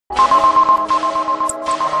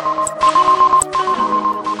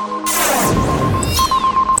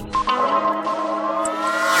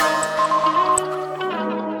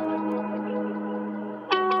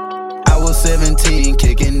I was 17,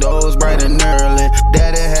 kicking doors bright and early.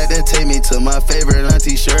 Daddy had to take me to my favorite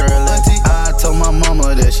auntie Shirley. I told my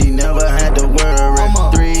mama that she never had to worry.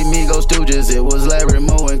 3 Migos Stooges, it was Larry,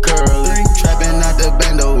 Moe, and Curly. Trapping out the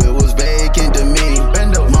bando, it was vacant to me.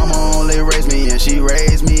 Mama only raised me and she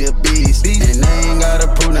raised me a beast. And they ain't gotta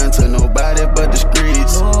prove nothing to nobody but the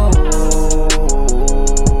streets.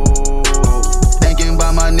 Thinking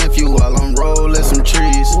about my nephew while I'm rolling some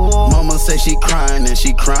trees. Mama say she crying and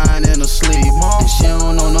she crying in her sleep. And she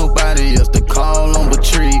don't know nobody else to call on but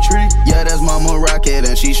Tree. Yeah, that's Mama Rocket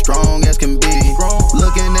and she strong as can be.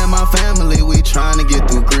 Looking at my family, we trying to get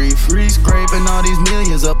through grief. Scraping all these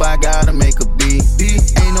millions up, I gotta make a beat.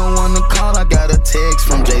 Ain't no one to call, I got a text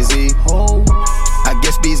from Jay-Z. I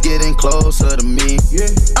guess B's getting closer to me.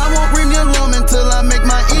 I won't ring the alarm until I make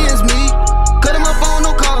my ends meet. Cutting my phone,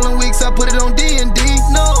 no calling weeks, I put it on D&D.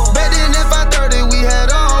 No, back then at 5:30, we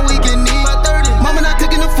had all we can eat. Mama not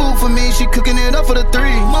cooking the food for me, she cooking it up for the 3.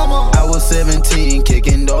 Mama, I was 17,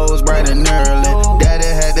 kicking doors bright and early. Daddy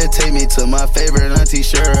had to take me to my favorite auntie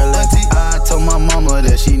Shirley. I told my mama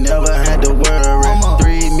that she never had to worry.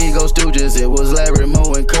 3 Migos Stooges, it was Larry,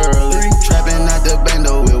 Moe, and Curly. Trapping out the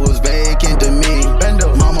bando, it was vacant to me.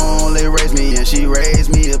 Mama only raised me and she raised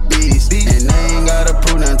me a beast. And they ain't gotta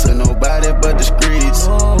prove nothing to nobody but the streets.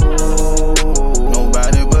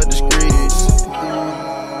 Nobody but the streets.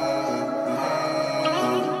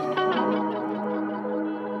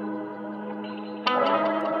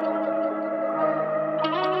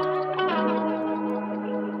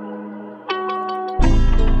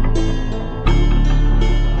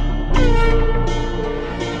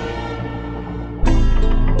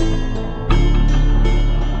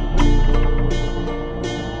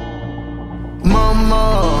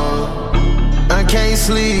 Can't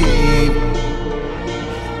sleep.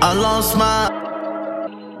 I lost my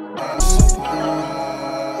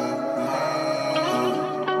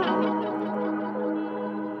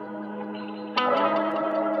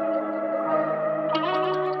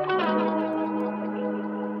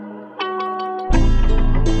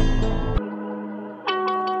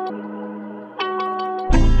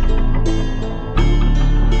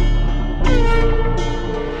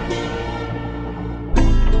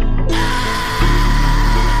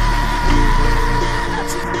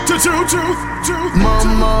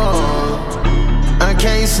Mama, I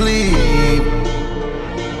can't sleep.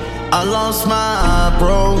 I lost my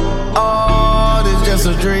bro. Oh, this just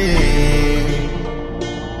a dream.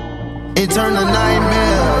 It turned to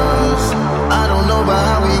nightmares. I don't know about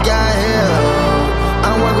how we got here.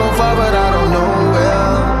 I wanna go far, but I don't know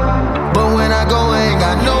where. But when I go, I ain't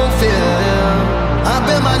got no fear. I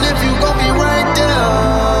bet my nephew gon' be right there.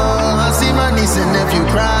 I see my niece and nephew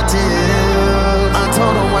cry tears. I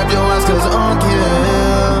told him wipe your eyes cause I'm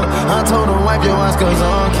killed. I told him wipe your eyes cause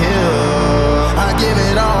I'm killed. I give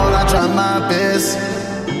it all, I try my best.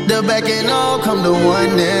 The back and all come to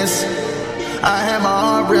oneness. I had my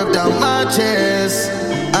heart ripped out my chest.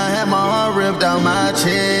 I had my heart ripped out my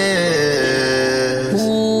chest.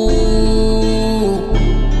 Ooh,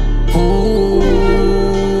 ooh.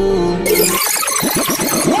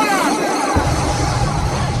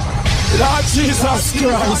 Lord Jesus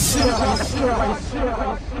Christ.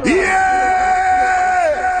 Yeah!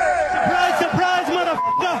 Surprise, surprise,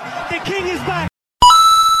 motherfucker. The king is back.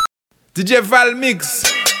 DJ Val Mix.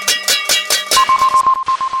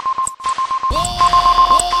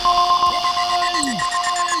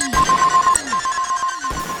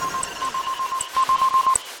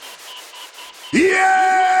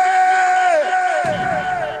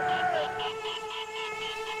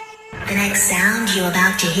 The next sound you're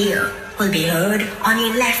about to hear will be heard on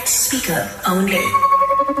your left speaker only.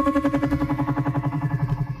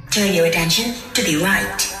 Turn your attention to the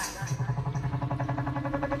right.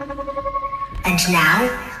 And now,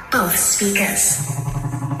 both speakers.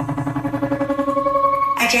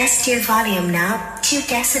 Adjust your volume knob 2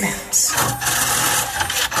 decibels.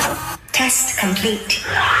 Test complete.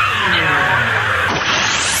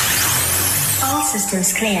 All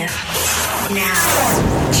systems clear. Now,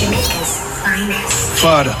 Jamaica's finest.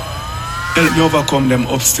 Father, help me overcome them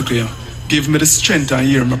obstacles. Give me the strength and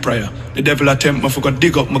hear my prayer. The devil attempt me for go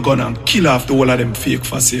dig up my gun and kill off the whole of them fake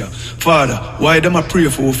fuss here. Father, why them a pray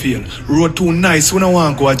for who fail? Road too nice, we no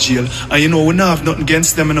want go to jail. And you know we not have nothing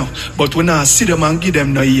against them enough, but we not see them and give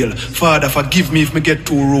them no heal. Father, forgive me if me get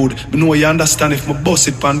too rude. Me know you understand if me bust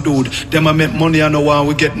it pan dude. Them I make money and no one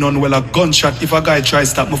we get none. Well a gunshot if a guy try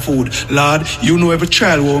stop my food. Lord, you know every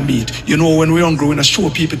trial we'll meet. You know when we hungry we not show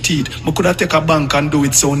people teeth. Me coulda take a bank and do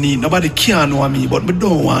it so neat. Nobody can know me, but me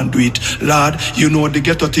don't want do it. Lord, you know the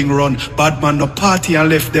ghetto thing run. Bad man no party and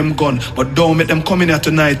left them gone. But don't make them come in here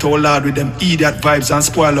tonight, oh Lord, with them idiot vibes and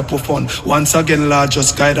spoil up our fun. Once again, Lord,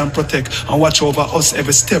 just guide and protect and watch over us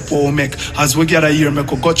every step we make. As we gather here,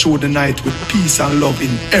 make we go through the night with peace and love in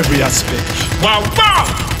every aspect. Wow, wow!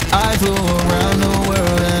 I flew around the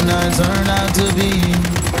world and I turned out to be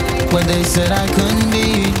what they said I couldn't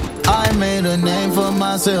be. I made a name for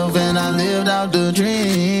myself and I lived out the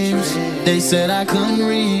dreams they said I couldn't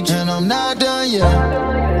reach, and I'm not done yet.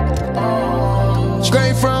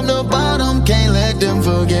 Straight from the bottom, can't let them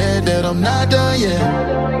forget that I'm not done yet.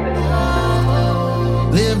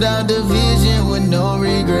 Lived out the vision with no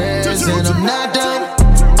regrets, and I'm not done.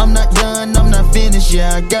 I'm not done, I'm not finished,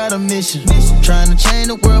 yeah, I got a mission. Trying to change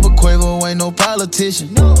the world, but Quavo ain't no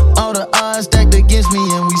politician. All the odds stacked against me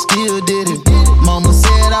and we still did it. Mama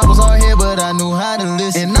said I was hard-headed, but I knew how to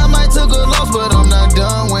listen. And I might took a loss, but I'm not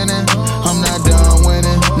done winning. I'm not done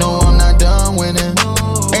winning, no, I'm not done winning.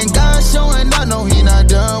 And God showing up, no, he not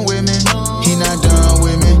done with me. He not done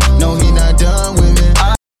with me, no, he not done with me.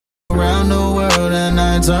 I around the world and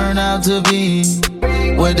I turned out to be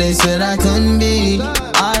what they said I couldn't be.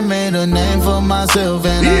 I made a name for myself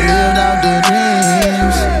and I lived out the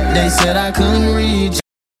dreams they said I couldn't reach.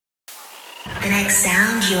 The next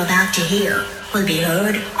sound you're about to hear will be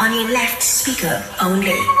heard on your left speaker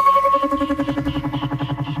only.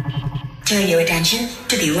 Turn your attention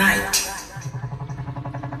to the right.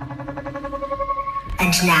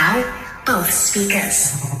 And now, both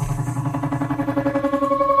speakers.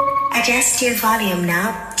 Adjust your volume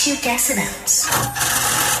now 2 decibels.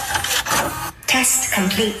 Test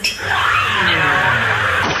complete.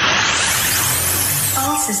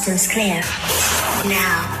 All systems clear.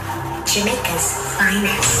 Now, Jamaica's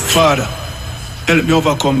finest. Father, help me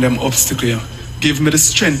overcome them obstacles. Give me the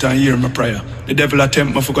strength and hear my prayer. The devil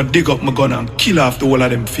attempt me for go dig up my gun and kill off the whole of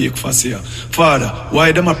them fake fuss here. Father,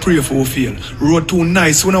 why them a pray for who fail? Road too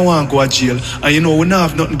nice, we no want go to jail. And you know we not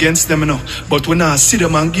have nothing against them enough, but we not see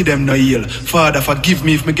them and give them no heal. Father, forgive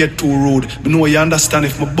me if me get too rude. Me know you understand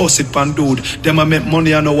if me bust it pan dude. Them I make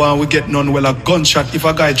money and no one we get none. Well a gunshot if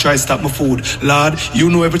a guy try stop my food. Lord, you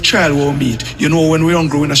know every trial we'll meet. You know when we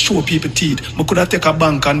hungry we not show people teeth. Me coulda take a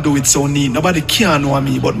bank and do it so neat. Nobody can know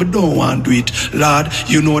me, but me don't want do it. Lord,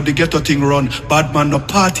 you know the ghetto thing run. Bad man no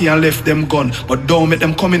party and left them gone. But don't make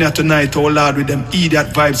them come in here tonight, oh Lord, with them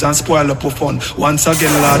idiot vibes and spoil up our fun. Once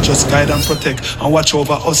again, Lord, just guide and protect and watch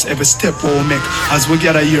over us every step we make. As we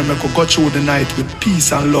gather here, make we go through the night with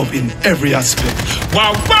peace and love in every aspect.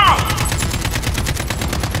 Wow, wow!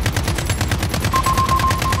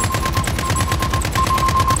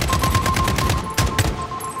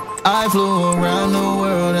 I flew around the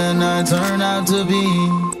world and I turned out to be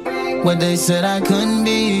what they said I couldn't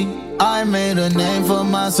be. I made a name for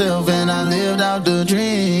myself and I lived out the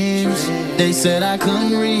dreams they said I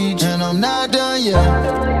couldn't reach, and I'm not done yet.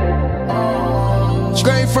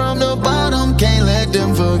 Straight from the bottom, can't let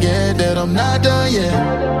them forget that I'm not done yet.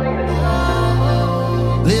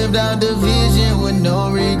 Lived out the vision with no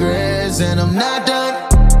regrets, and I'm not done.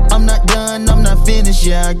 I'm not done, I'm not finished,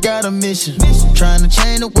 yeah, I got a mission. Trying to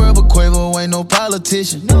change the world, but Quavo ain't no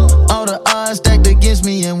politician. All the odds stacked against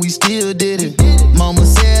me and we still did it. Mama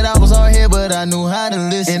said I was hard-headed, but I knew how to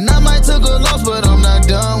listen. And I might took a loss, but I'm not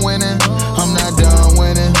done winning. I'm not done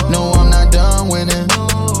winning, no, I'm not done winning.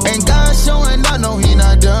 And God showing up, no, he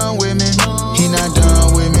not done with me. He not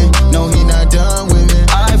done with me, no, he not done with me.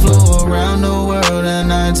 I flew around the world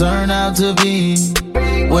and I turned out to be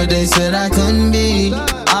what they said I couldn't be.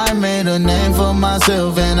 I made a name for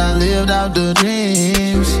myself and I lived out the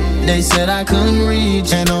dreams they said I couldn't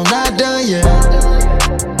reach, and I'm not done yet.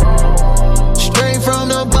 Straight from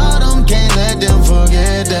the bottom, can't let them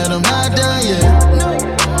forget that I'm not done yet.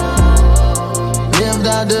 Lived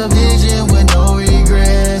out the vision with no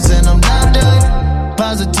regrets, and I'm not done.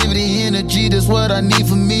 Positivity, energy, that's what I need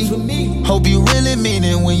for me. Hope you really mean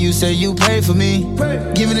it when you say you pray for me.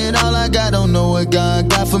 Giving it all I got, don't know what God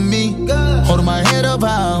got for me. Holding my head up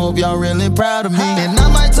high, I hope y'all really proud of me. And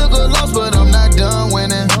I might took a loss, but I'm not done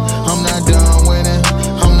winning. I'm not done winning,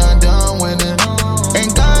 I'm not done winning.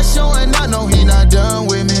 And God showing up, no, he not done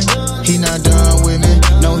with me. He not done with me,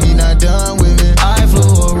 no, he not done with me. I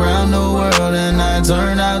flew around the world and I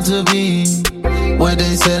turned out to be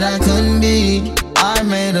said I couldn't be. I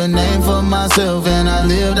made a name for myself and I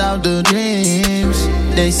lived out the dreams.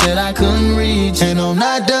 They said I couldn't reach, and I'm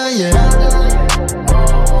not done yet.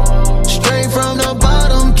 Straight from the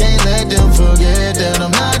bottom, can't let them forget that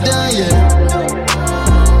I'm not done yet.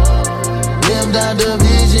 Lived out the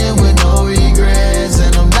vision with no regrets,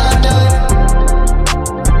 and I'm not done.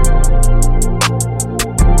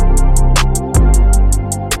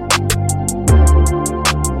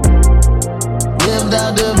 Lived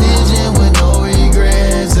out the vision with no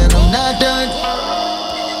regrets, and I'm not done.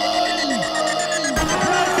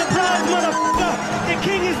 Surprise, motherfucker! The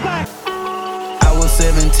king is back! I was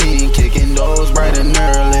 17, kicking doors bright and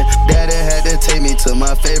early. Daddy had to take me to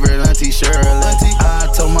my favorite auntie Shirley. I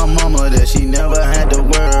told my mama that she never had to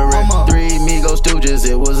worry. 3 Migos Stooges,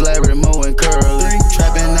 it was Larry, Moe, and Curly.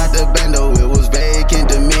 Trapping out the bando, it was vacant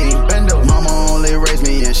to me. Mama only raised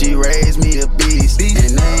me and she raised me a beast.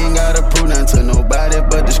 And they ain't gotta prove nothing to nobody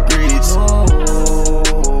but the streets.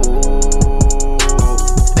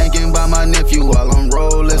 Thinking about my nephew while I'm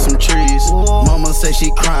rolling some trees. Mama say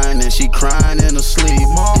she crying and she crying in her sleep.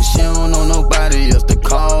 And she don't know nobody else to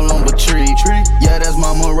call on but Tree. Yeah, that's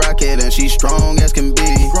Mama Rocket and she strong as can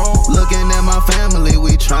be. Looking at my family,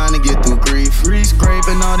 we trying to get through grief.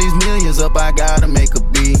 Scraping all these millions up, I gotta make a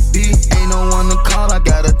beat. Ain't no one to call, I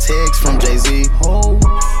got a text from Jay-Z.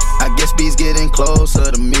 I guess B's getting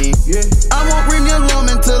closer to me. I won't ring the alarm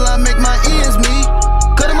until I make my ends meet.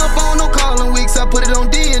 Cutting my phone, no calling weeks, I put it on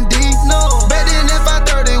D&D. No, back then at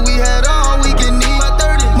 5:30, we had all we can eat.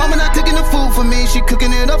 Mama not cooking the food for me, she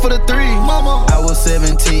cooking it up for the 3. Mama, I was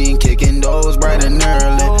 17, kicking doors bright and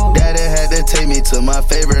early. Daddy had to take me to my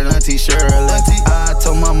favorite auntie Shirley. I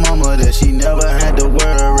told my mama that she never had to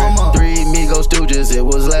worry. 3 Migos Stooges, it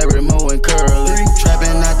was Larry, Moe, and Curly.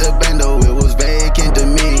 Trapping out the bando, it was vacant to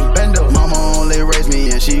me. Mama only raised me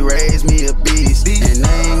and she raised me a beast. And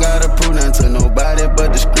they ain't gotta prove nothing to nobody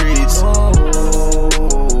but the streets.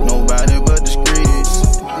 Nobody but the streets.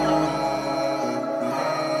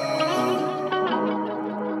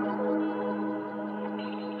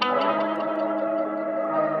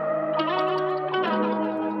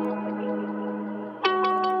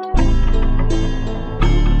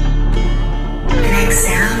 The next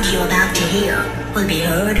sound you're about to hear will be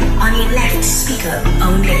heard on your left speaker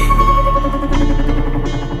only.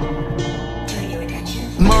 Turn your attention.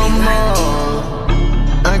 Mama,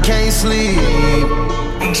 I can't sleep.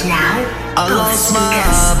 And now, I both lost my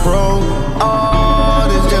speakers. bro. Oh,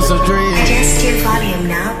 this just a dream. Adjust your volume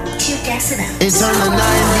now to decibels. It turned to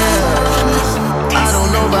nightmares. I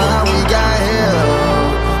don't know about how we got here.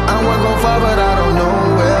 I wanna go far, but I don't know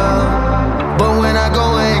where. But when I go,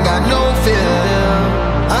 I ain't got no fear.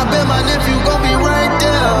 I bet my nephew gon' be right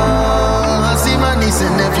there. I see my niece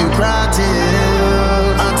and nephew cry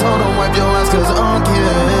tears. I told him wipe your eyes cause I'm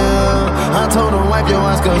killed. I told him wipe your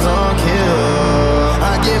eyes cause I'm killed.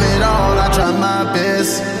 I give it all, I try my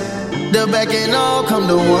best. The back and all come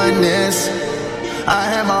to oneness. I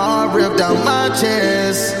had my heart ripped out my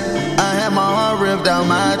chest. I had my heart ripped out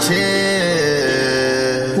my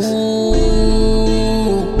chest.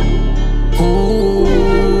 Ooh, ooh,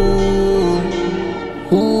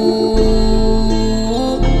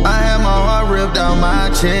 ooh. I had my heart ripped out my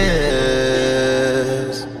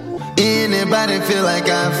chest. Anybody feel like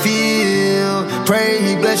I feel? Pray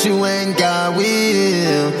he bless you and God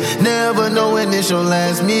will. Never know when it's your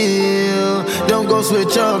last meal. Don't go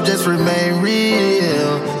switch up, just remain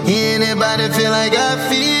real. Anybody feel like I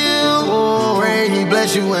feel? Pray he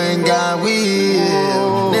bless you and God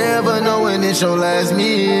will. Never know when it's your last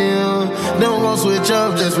meal. Don't go switch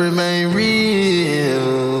up, just remain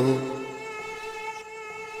real.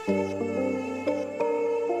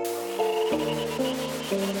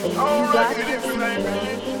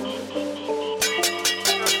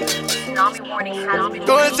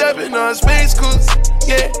 Going shopping on space coast,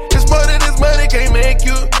 yeah. It's more than this money can't make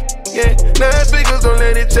you, yeah. 9 figures, don't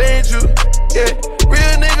let it change you, yeah.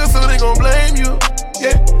 Real niggas, so they gon' blame you,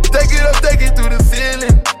 yeah. Take it up, take it through the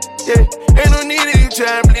ceiling, yeah. Ain't no need to you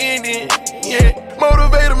try and blend in, yeah.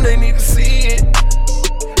 Motivate them, they need to see it.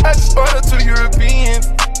 I just ordered 2 Europeans.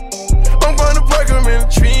 I'm gonna park them in the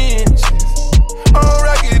trenches. I don't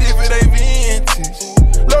rock it if it ain't vintage.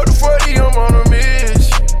 Load the 40, I'm on a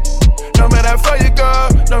mission. No matter how far you go,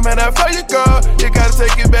 no matter how far you go, you gotta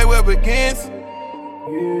take it back where it begins.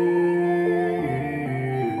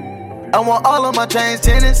 I want all of my chains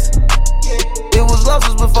tennis. It was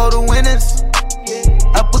losses before the winners.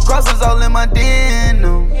 I put crosses all in my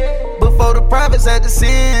denim. Before the privates had to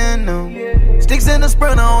send them. Sticks in the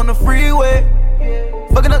Sprinter on the freeway.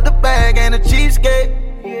 Fucking up the bag and a cheapskate.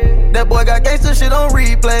 That boy got gangsta shit on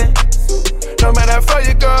replay. No matter how far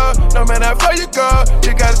you go, no matter how far you go,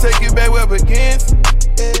 you gotta take it back where it begins.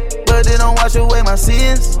 But they don't wash away my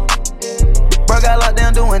sins. Bro got locked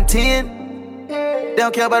down doing 10. They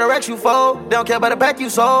don't care about the racks you fold. They don't care about the pack you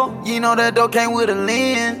sold. You know that dough came with a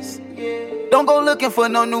lens. Don't go looking for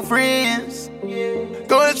no new friends.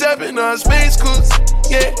 Going shopping on space cruise.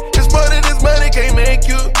 Yeah, it's more than this money can't make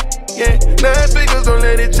you. Yeah, 9 figures don't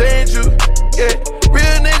let it change you. Yeah,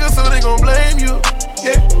 real niggas so they gon' blame you.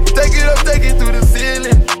 Yeah, take it up, take it through the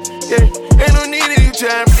ceiling. Yeah, ain't no need of you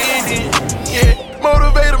try and blend in. Yeah,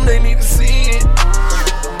 motivate them, they need to see it.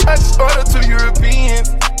 I just ordered 2 Europeans.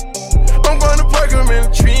 I'm gonna park them in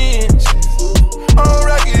the trenches. I don't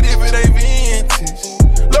rock it if it ain't vintage.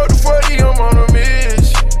 Load the 40, I'm on a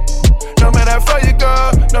mission. No matter how far you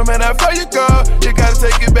go, no matter how far you go, you gotta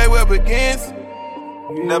take it back where it begins.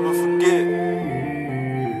 Never forget.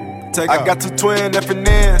 I got 2 twin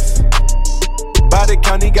FNNs. Body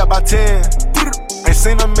count, he got about 10. Ain't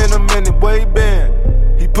seen him in a minute, where he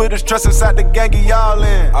been? He put his trust inside the gang, he all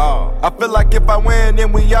in. I feel like if I win,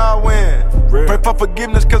 then we all win. Pray for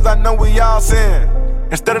forgiveness, cause I know we all sin.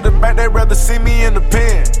 Instead of the back, they'd rather see me in the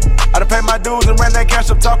pen. I done paid my dues and ran that cash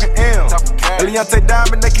up talking M. Eliante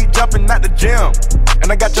Diamond, they keep jumping at the gym.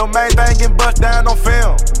 And I got your main thing getting bust down on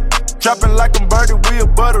film. Trapping like I'm birdie, we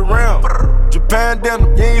above the rim. Japan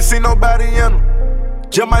dinner, you ain't seen nobody in them.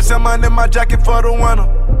 Just might send money in my jacket for the winter.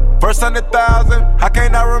 First 100,000, how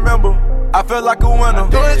can't I remember? I feel like a winner.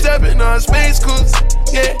 Going shopping on space cruise.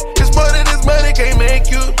 Yeah, it's more than this money can't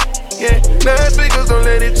make you. Yeah, 9 figures don't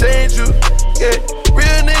let it change you. Yeah,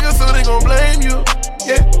 real niggas so they gon' blame you.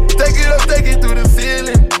 Yeah, take it up, take it through the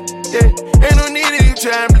ceiling. Yeah, ain't no need of you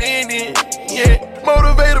try and blend in. Yeah,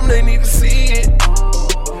 motivate them, they need to see it.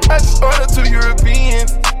 I just ordered 2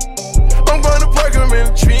 Europeans. I'm gonna park them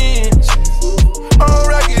in the trenches. I don't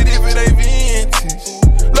rock it if it ain't vintage.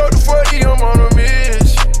 Load the 40, I'm on a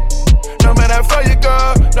mission. No matter how far you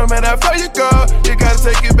go, no matter how far you go, you gotta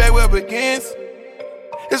take it back where it begins.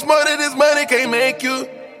 It's more than this money can't make you.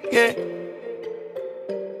 Yeah.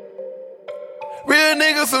 Real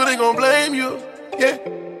niggas so they gon' blame you. Yeah.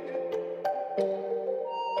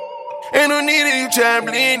 Ain't no need of you try and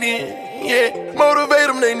blend in. Yeah, motivate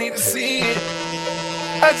them, they need to see it.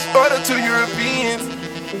 I just ordered 2 Europeans.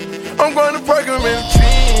 I'm going to park them in the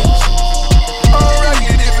trench. I don't rock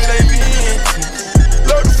it if it ain't vintage.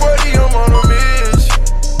 Load the 40, I'm on a mission.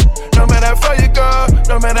 No matter how far you go,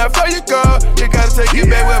 no matter how far you go, you gotta take it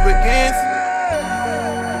back where it begins.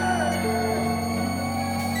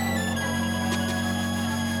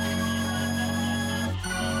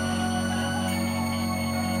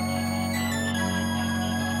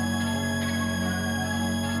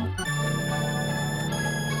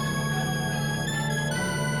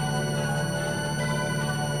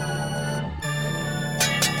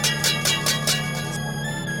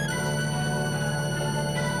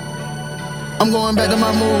 I'm going back to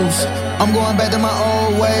my moves. I'm going back to my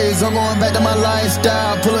old ways. I'm going back to my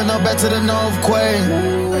lifestyle. Pulling up back to the North Quay.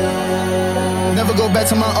 Never go back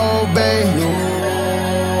to my old bay.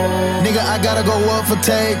 Nigga, I gotta go up for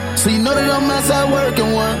take. So you know that I'm outside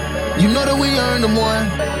working one. You know that we earned them one.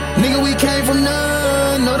 Nigga, we came from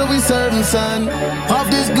none. Know that we serving, son. Off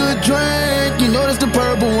this good drink, you know that's the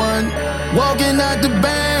purple one. Walking out the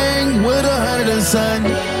bang with 100 and son.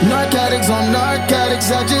 Narcotics on narcotics,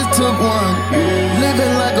 I just took one.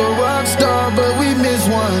 Living like a rock star, but we missed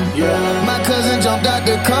one. My cousin jumped out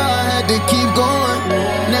the car, I had to keep going.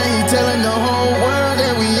 Now he telling the whole world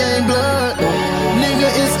that we ain't blood. Nigga,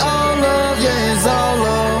 it's all love, yeah, it's all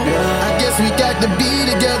love. I guess we got to be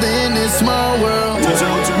together in this small world.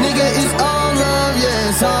 Nigga, it's all love, yeah,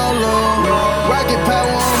 it's all love. Rocket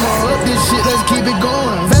power, I'ma up this shit, let's keep it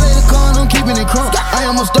going. Keeping it crunk. I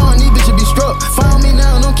am a star and these bitches be struck. Found me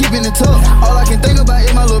now and I'm keeping it tough. All I can think about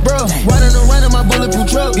is my little bro. Riding around in my bulletproof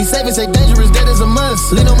truck. Be safe and say dangerous, that is a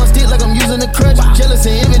must. Lean on my stick like I'm using a crutch. Jealous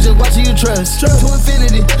and image of watching you trust. To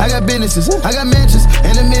infinity, I got businesses. I got mansions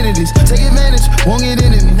and amenities. Take advantage, won't get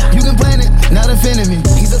into me. You can plan it, not offending me.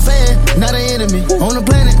 He's a fan, not an enemy. On the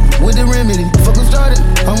planet with the remedy. Fuck who started,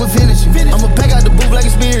 I'ma finish it. I'ma pack out the booth like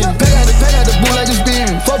experience. Pack out the booth like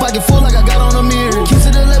experience. 4 pocket full like I got on a mirror. Keys to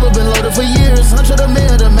the level been loaded for years. Hunter the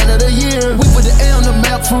mayor, the man of the year. We put the A on the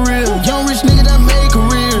map for real. Young rich nigga that made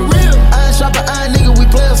career. Iron shop an iron nigga, we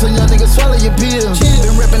players, so young niggas swallow your pills.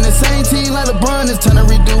 Been reppin' the same team like LeBron, it's time to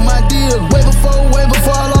redo my deal. Way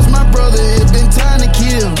before I lost my brother, it been time to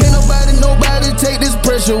kill. Can't nobody take this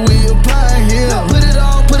pressure, we apply here. Put it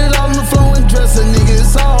all on the floor and dress a nigga,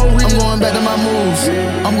 it's all real. I'm going back to my moves.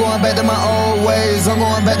 I'm going back to my old ways. I'm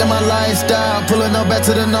going back to my lifestyle. Pulling up back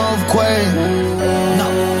to the North Quay.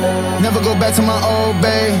 Never go back to my old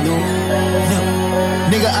babe.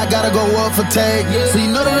 Nigga, I gotta go up for take. So you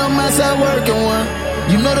know that I'm outside working one.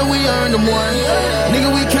 You know that we earned them one. Nigga,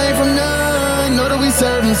 we came from none. Know that we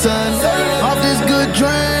serving son. Off this good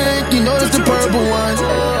drink, you know it's the purple one.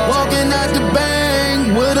 Walking out the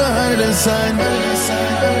bank with 100 and son.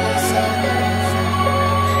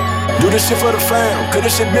 Do this shit for the fam, cause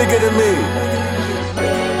this shit bigger than me.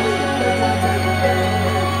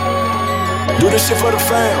 Do this shit for the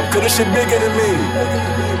fam, cause this shit bigger than me.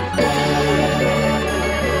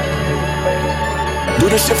 Do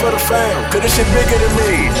this shit for the fam, cause this shit bigger than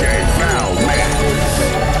me. DJ Val, man.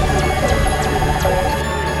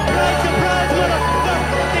 Surprise, motherfucker!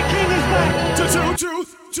 The king is back! Truth.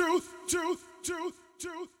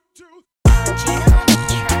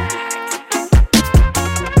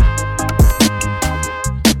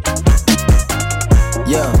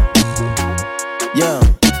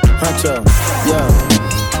 Huncho,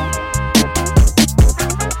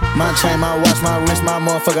 my chain, my watch, my wrist, my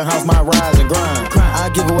motherfucking house, my rise and grind.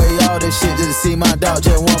 I give away all this shit just to see my dog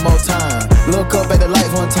just one more time. Look up at the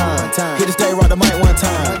lights one time. Hit the stage, rock the mic one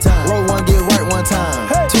time. Roll one, get right one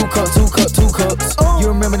time. 2 cups. You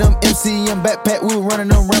remember them MCM backpack? We were running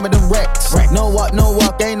them, ramming them racks. No walk.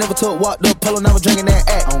 They ain't never took walked up polo, now was drinking that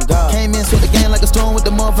act. Came in, swept the game like a storm with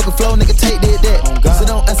the motherfucking flow. Nigga, take that. So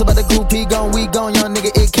don't answer about the group, he gone, we gone, young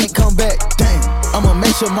nigga, it can't come back. Damn, I'ma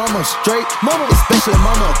make sure mama straight, especially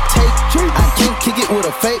mama take. I can't kick it with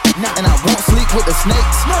a fake, and I won't sleep with the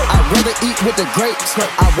snakes. I'd rather eat with the grapes.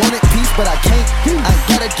 I wanted peace, but I can't. I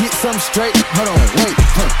gotta get some straight. Hold on, wait.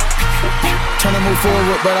 Tryna move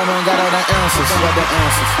forward, but I don't got all the answers.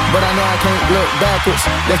 But I know I can't look backwards.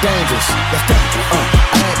 That's dangerous.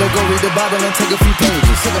 I had to go read the Bible and take a few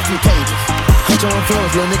pages. Hunt your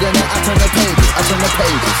influence, little nigga, now I turn the pages.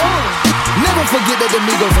 Never forget that the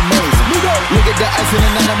Migos amazing. Look at the ice in the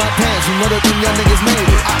night of my pants. You know that them young niggas made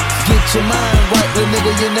it. Get your mind right, little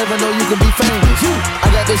nigga, you never know you can be famous. I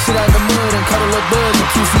got this shit out the mud and cut a little buzz and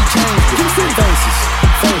QC changed it.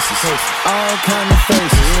 Faces, all kind of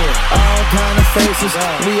faces,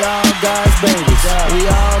 we all God's babies. We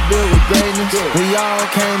all built with greatness, we all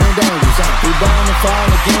came in dangers. We bound to fall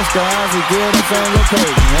against the odds, we give them finger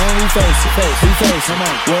crazy. And we face it,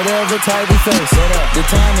 whatever type we face. The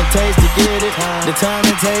time it takes to get it, the time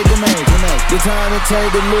it takes to make it, the time it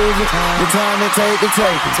takes to lose it, the time it takes to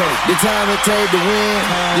take it, the time it takes to win,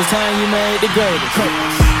 the time you made the greatest.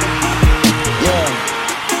 Yeah.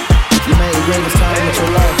 You made the greatest time of your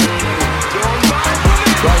life.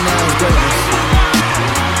 Right now is greatness.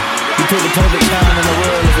 You pick the perfect time in the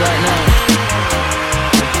world is right now.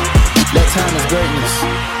 That time is greatness.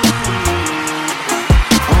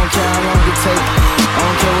 I don't care how long it takes. I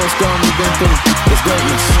don't care what storm you've been through. It's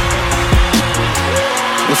greatness.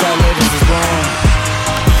 It's how legends is born.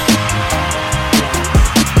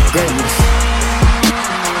 Greatness.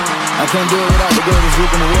 I can't do it without the greatest group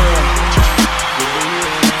in the world.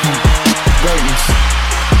 Greatness.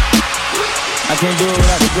 I can't do it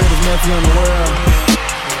without the greatest nephew in the world.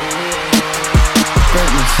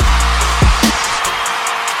 Greatness.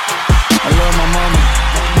 I love my mama.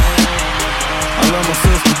 I love my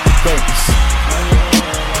sister. Greatness.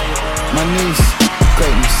 My niece.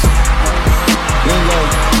 Greatness. Lingo.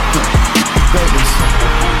 Greatness.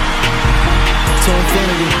 To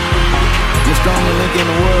infinity. The strongest link in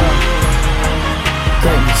the world.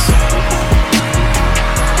 Greatness.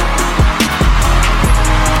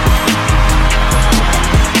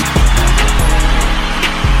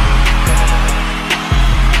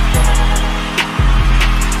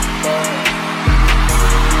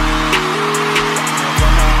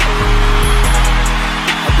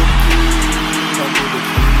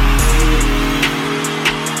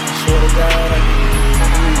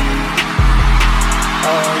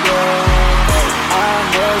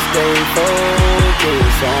 Stay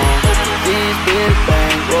focused on these big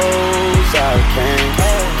bankrolls. I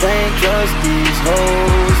can't trust these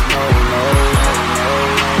hoes. No.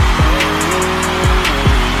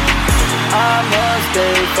 I must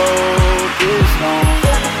stay focused on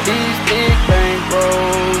these big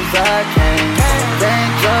bankrolls. I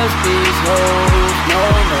can't trust these hoes. No.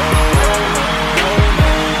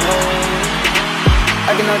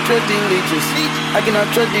 I cannot trust these leeches. I cannot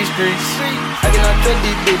trust these streets. I cannot trust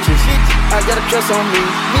these bitches. I gotta trust on me.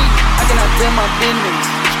 I cannot tell my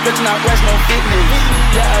business. Stretching out rest, no fitness.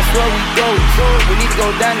 Yeah, I swear we go. We need to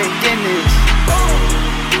go down and get this.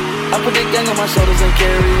 I put that gang on my shoulders and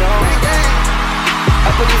carry on.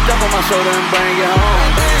 I put this stuff on my shoulder and bring it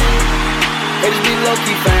home. Haters be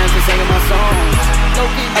low-key fans and singing my songs.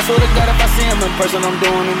 I swear to God if I see him in person, I'm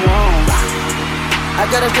doing him wrong. I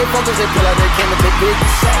gotta stay focused, they feel like they came with the big.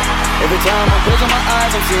 Every time I'm closing my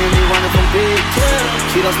eyes, I'm seeing me running from big.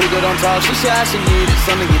 She don't speak or don't talk, she shy, she needed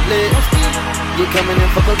something to get lit. You coming in,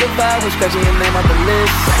 fuck up the vibe, we scratching your name out the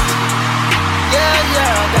list. Yeah,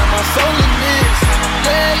 I got my soul in this.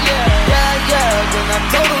 Yeah, when I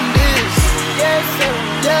told them this. Yes, sir.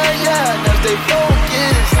 Yeah, now stay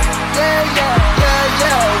focused. Yeah,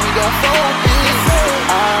 we gon' focus.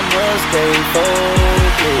 I must stay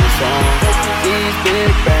focused on these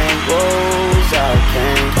big bang rolls. I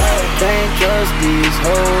can't trust these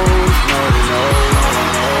hoes. No.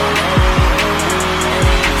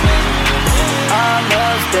 I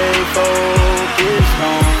must stay focused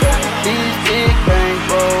on these big bang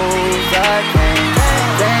rolls. I can't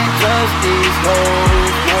trust these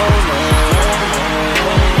hoes. No.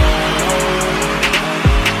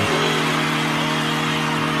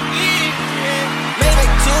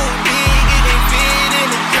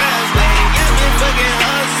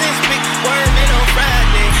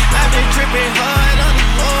 Tripping hard on the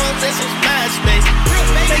horns, that's just my space.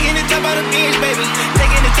 Taking the top out of beans, baby.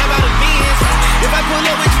 Taking the top out of beans. If I pull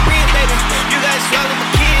up with your friends, baby, you gotta swallow my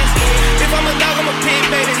kids. If I'm a dog, I'm a pig,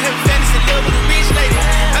 baby. Have fantasy love with a rich lady.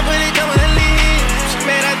 I put it down on her lips.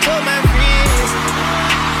 Man, I told my friends.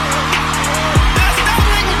 I stop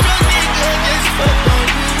like a drug nigga, just fuck on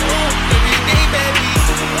you every day, baby.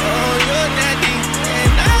 Oh, you're not deep.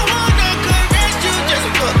 And I wanna caress you,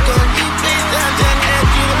 just fuck on you, bitch. I'm just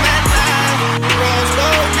after you, man. Rose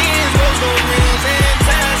gold beans, rose gold rings and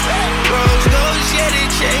ties. Rose gold shitty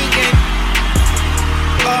shaking.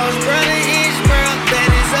 Paul's brother Ishmael, that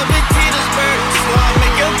is up in Petersburg. So I'll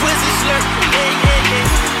make your pussy slurp. Yeah.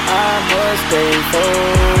 I must stay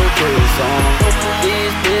focused on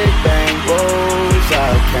these big bang rolls.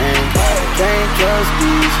 I can't trust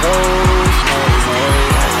these hoes. No.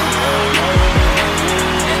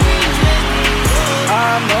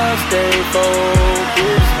 I must stay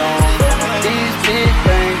focused on these big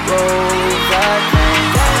bang rolls. I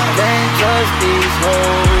can't trust these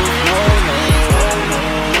hoes. No.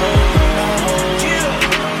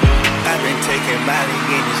 I've been taking Molly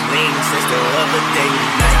in this lean since the other day.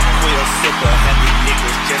 Real super happy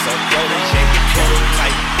niggas, just a protege.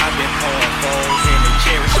 Prototype. I've been pouring phones in the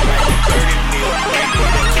cherry stripe. 30 mil, baby,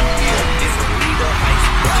 that you feel is a leader height.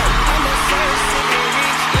 I'm a first super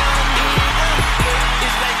rich young nigga.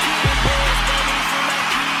 It's like kid boys, dummies in my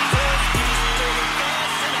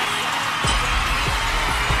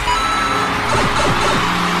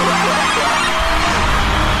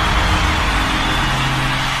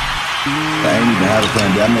I ain't even have a plan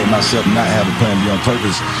B. I made myself not have a plan B on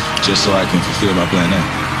purpose just so I can fulfill my plan A.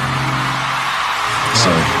 So,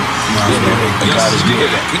 God is good.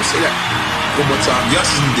 Can you say that one more time? Y'all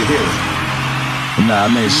just need to hear it. Nah, I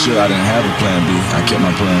made sure I didn't have a plan B. I kept my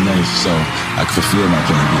plan A so I could fulfill my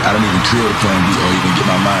plan B. I didn't even create a plan B or even get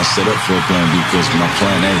my mind set up for a plan B because my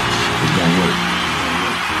plan A was gonna work.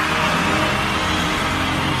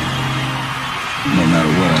 No matter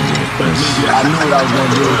what I did. I knew what I was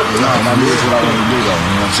gonna do, and I knew what I wanted to do though,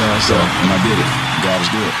 you know what I'm saying? So, and I did it. God was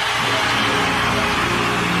good.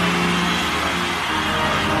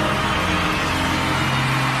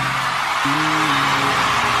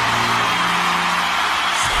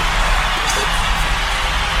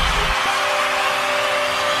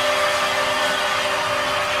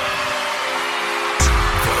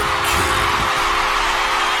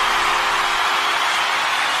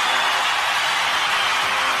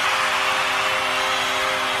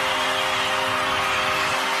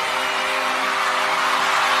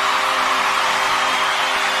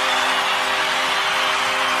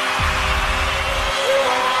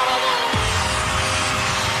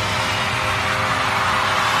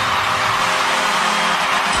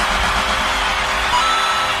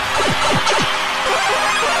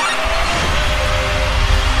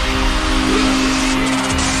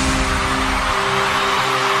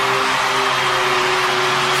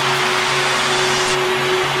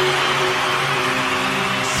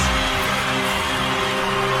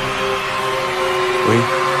 Oui.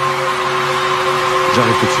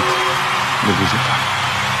 J'arrive tout de suite. Ne bougez pas.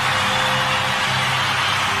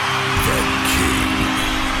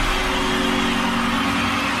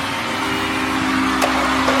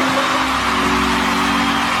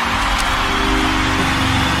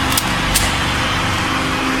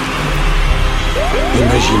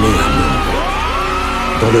 Imaginez un monde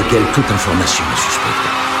dans lequel toute information est suspecte.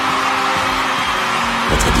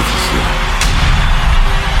 Pas très difficile.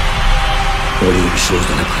 On lit une chose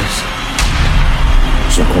dans la presse,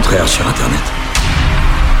 son contraire sur Internet.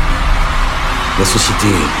 La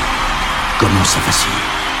société commence à vaciller.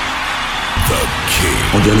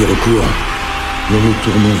 En dernier recours, nous nous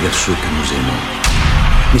tournons vers ceux que nous aimons.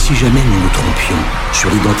 Mais si jamais nous nous trompions sur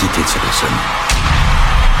l'identité de ces personnes,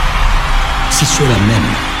 si ceux-là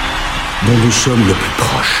même dont nous sommes le plus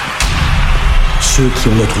proches, ceux qui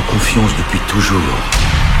ont notre confiance depuis toujours,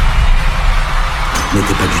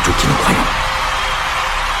 n'étaient pas du tout qui nous croyons.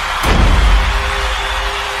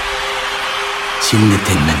 S'ils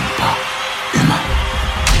n'étaient même pas humains.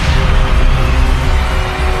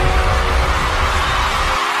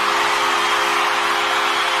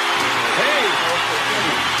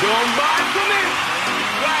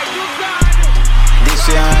 This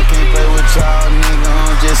year I can't play with y'all, nigga,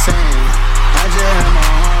 I'm just saying. I just had my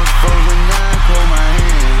arms frozen, now I cold my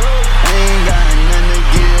hands. I ain't got nothing to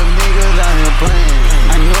give, niggas out here playing.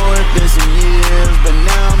 I know it's been some years, but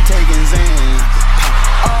now I'm taking Zans.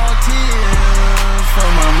 All tears for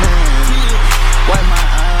my man. Wipe my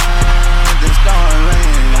eyes, then start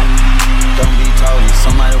laying. Don't be talking,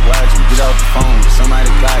 somebody watching, get off the phone. Somebody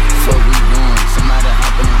blocking, what we doing? Somebody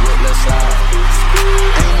hopping the whip, let's slide.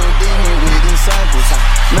 Ain't no demon with disciples.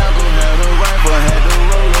 Malcolm had a rifle, had to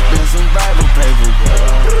roll up in some Bible paper.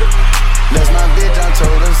 That's my bitch, I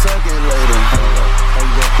told her suck it later.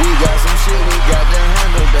 We got some shit, we got to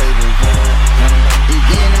handle, baby.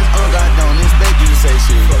 Again, this I don't expect you to say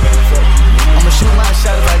shit. I'ma shoot my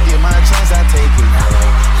shot, if I get my chance, I take it.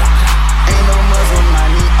 Ain't no Muslim, I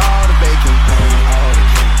need all the bacon.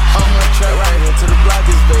 I'ma trap right here till the block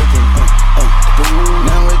is vacant.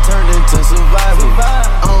 Now it turned into survival. I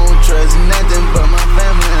don't trust nothing but my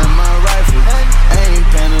family and my rifle. Ain't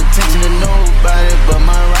paying attention to nobody but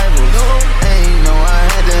my rivals. Ain't know I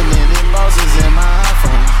had that many bosses in my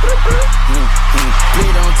iPhone.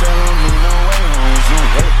 Please don't tell them me no way home.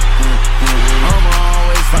 I'ma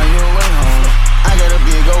always find your way home. I got a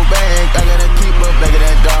big old bag, I gotta keep up back of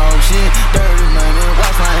that dog shit. Dirty money,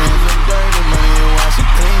 wash my hands with dirty money, wash it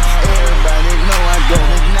clean. Everybody know I go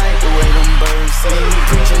ignite the way them birds sing.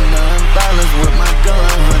 Preaching non-violence with my gun,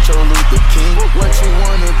 Huncho Luther King. What you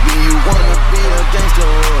wanna be a gangster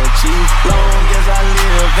or a chief. Long as I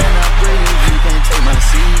live and I breathe, you can't take my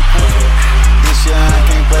seat. This year I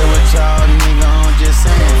can't play with y'all, nigga, I'm just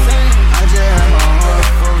saying. I just had my heart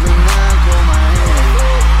frozen, now I cold my hand.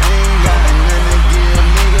 Ain't got nothing to give,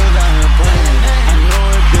 niggas out here playing. I know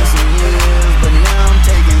it's been some years, but now I'm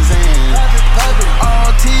taking Zans.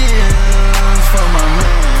 All tears for my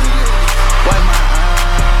man. Wipe my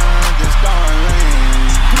eyes, then start laying.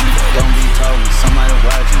 Don't be talking, somebody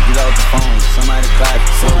watching, get off the phone. Somebody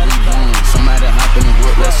clapping, what we doing? Somebody hop in the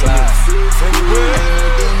whip, let's slide. Ain't no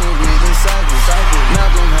demon with disciples.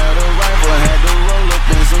 Malcolm had a rifle, had to roll up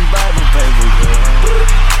in some Bible paper.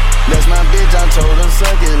 That's my bitch, I told her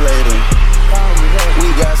suck it later. We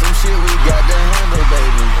got some shit we got to handle,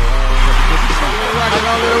 baby.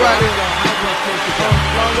 Long little rocket.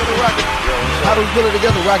 Long little rocket. How do we put it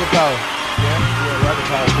together? Rocket power. Yeah, rocket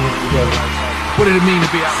power put it together. What did it mean to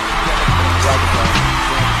be out? Rocket power.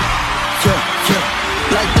 Yeah.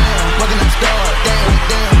 Like damn, where can I start? Damn,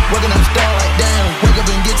 where can I start? Like damn, wake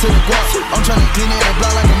up and get to the guap. I'm tryna clean that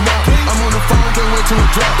block like a mop. I'm on the phone, can't wait till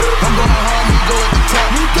it drop. I'm going hard, me go at the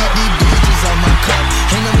top. Got these bitches on my cup.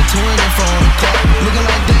 Ain't number 24 on the clock. Looking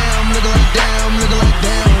like damn,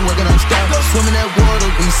 where can I start? Swimming that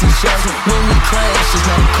water, we see sharks. When we crash, it's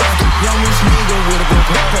not a car. Young rich nigga with a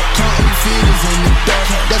broke heart. Counting figures in the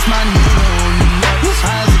dark. That's my nigga on the mark.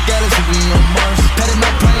 High as a galaxy, we on Mars. Patted my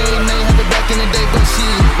plane, they had it back in the day, but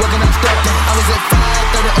shit, where can I start? I was at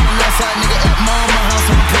 5:30 on the left side, nigga, at mama house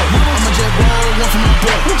on the porch. I'ma just roll one from my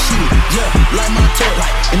boy. Shit, yeah, like my toy.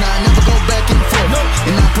 And I never go back and forth.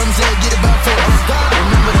 And I promise I'll get it by force.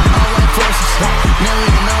 Remember the all-white forces. Now we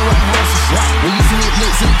in all-white horses. We used to hit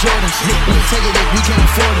licks in Jordans. We'll take it if we can't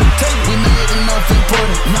afford it. We made enough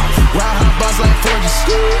important. Ride hot boss like Forges.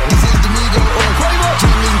 This is the Migo order.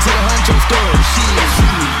 Can't listen to the Huncho story. Shit,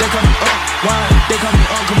 they call me up. Why? They call me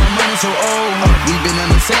up 'cause my money so old. We been on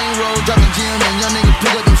the same road, dropping gym and young niggas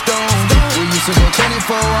pick up them stones. We used to go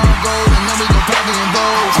 24 on gold and then we go poppin' and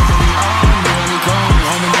bold. I'm gonna be on the honeycomb.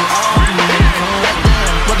 I'm gonna be on the honeycomb. Like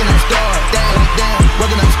damn, where can I start? Damn, where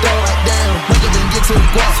can I start? Damn, wake up and get to the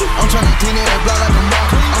guap. I'm tryna clean that block like a mop.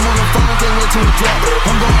 I'm on the phone, can't wait till it drop.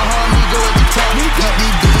 I'm going hard, me go at the top. Got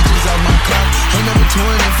these bitches out my clock. Ain't number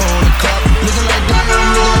 24 on the clock. Looking like damn,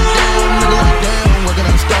 where can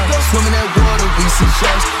I start? Swimming that water, we see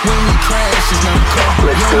sharks. When we crash, it's not a car.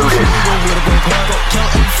 Let's do this. With a broke heart.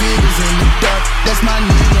 Counting figures in the dark. That's my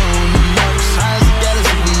nigga on the marks. High as a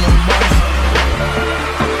galaxy, we on Mars.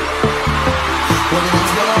 Where can I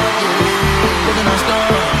start? Where can I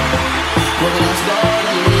start? Where can I start?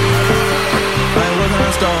 Where can I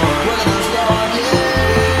start? Where can I start?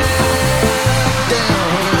 Yeah.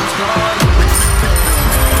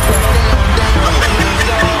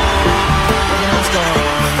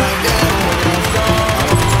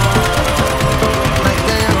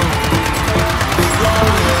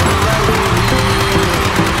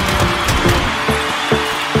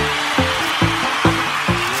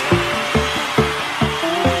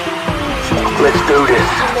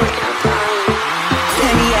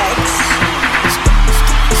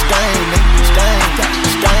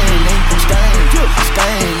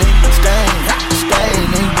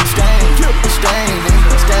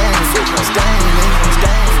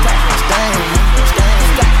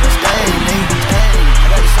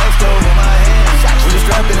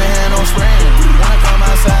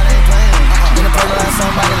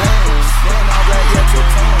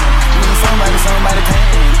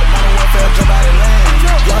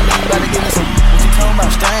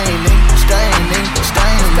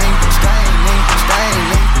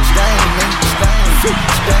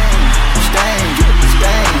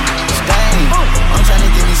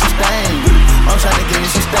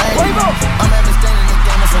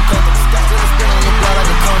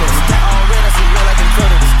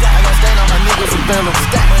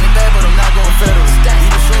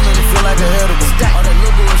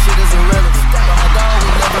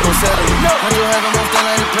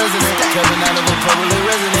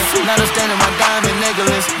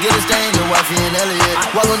 and Elliot.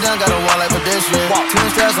 Walking down, got a wall like pedestrian. Twin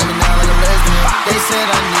straps on me now like a lesbian. They said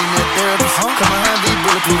I need me a therapist. Come on, be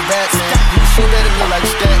bulletproof Batman. Shit better look like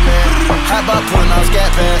a stat man. Hot about pulling out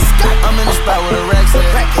scat pads. I'm in the spot with a rack set.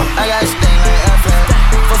 I got a stain like Afat.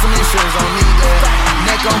 For some insurance, don't need that.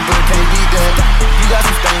 Neck on bird, can't beat that. You got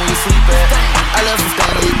some stain when you sleep at. I left some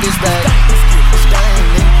stain on your bitch bag.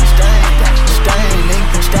 Staining, staining, staining, staining,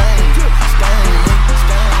 staining, staining,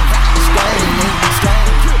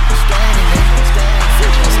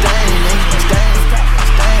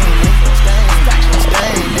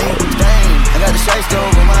 staining, I got the shiesty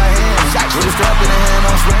over my hand. With a strap in the hand,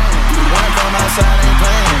 I'm spraying. When I come outside, I ain't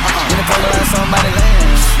playing. In the polo like somebody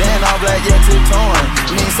laying. Stand all black, yeah, tip-torn.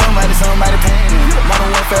 Need somebody paying. Modern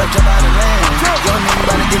warfare, jump out and land. Young nigga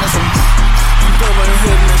about to get in some. Throw my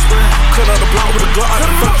head in that spray. Cut out the block with a Glock. How the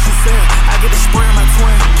fuck she said? I get the spray on my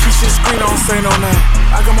twin. Keep shit screen, I don't say no name.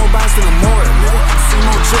 I got more bodies than a mortar, nigga. See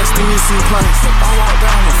more jets than you see planes. I walk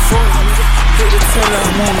down with 40, nigga. Hit the tail,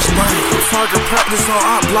 I'm on the spring. Target practice on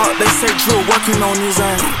our block. They say Drew working on his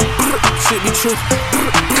aim. Shit be true.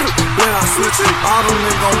 Let I switch it. All them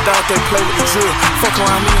niggas gon' doubt they play with the drill. Fuck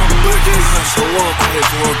around me on the boogie. So walk, I hit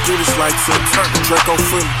the do this like to turn the Draco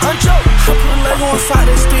free. Huncho, I put a Lego inside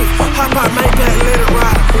that stick. Hop out, make that, let it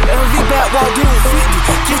ride. LV back, walk in with 50.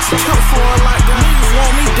 Get you killed for it like the niggas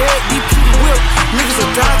want me dead. DP the whip. Niggas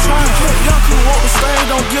will die trying. Young crew walk the stain,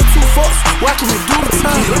 don't give two fucks. Why can we do the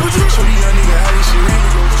time? Show the young nigga how this shit really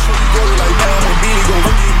go. Show the go like that, I'm a beanie go.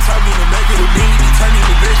 I'm getting top in the back of the beanie. Be turning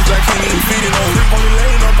the bed 'cause I can't even feed it on. Only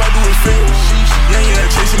laying up, I do it fail. Yeah, yeah,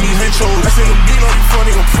 chasing these henchos. I send a beat on you for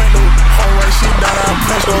nigga print though. Home right shit down, I'm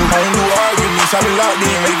pressed though. I ain't do arguments, I been locked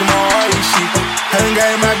in, making my argument shit. I ain't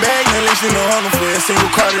got in my bag, and listen to hunger for a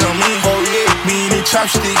single credit on me. Oh yeah, me and the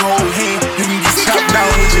chopstick, hold hand. You can get chopped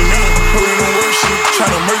down with your man. Put in the work shit,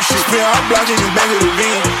 tryna murk shit. Spin all block in the back of the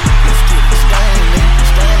van. Let's get the staining,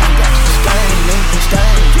 staining, staining,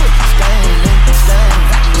 staining, staining, staining,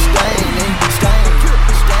 staining, staining, staining.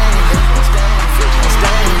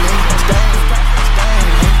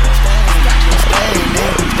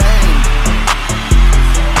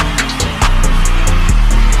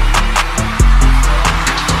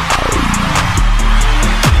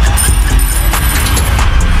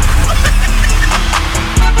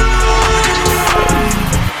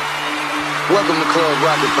 Welcome to Club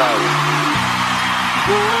Rocket Power,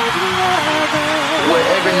 where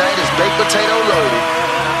every night is baked potato loaded.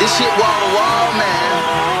 This shit wall to wall, man.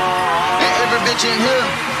 And every bitch in here,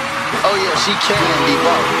 oh yeah, she can be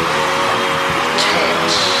bought.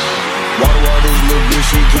 Cash. Wall to wall, this little bitch,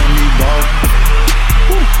 she can be bought.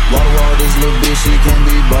 Wall to wall, this little bitch, she can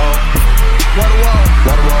be bought. Wall to wall,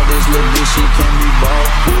 this little bitch, she can be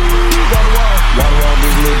bought. Wall to wall,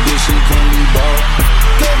 this little bitch, she can be bought.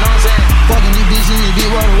 Know what I'm saying? Fucking these bitches in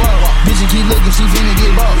get wall to wall. Bitch, keep looking, she finna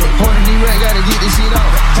get bought. Holding the rack, gotta get this shit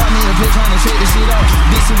off. Taught me a bitch trying to shake this shit off.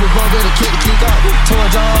 Bitch, super ball, better kick the kick off. Tore her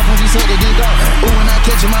jaw off when she sucked the dick off. Ooh, when I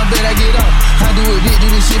catch him, I bet I get off. I do it big, do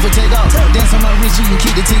this shit for take off. Dance on my wrist, you can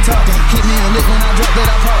keep the TikTok. Hit me a lick when I drop, bet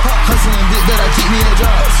I pop. Hustling big, bet I keep me a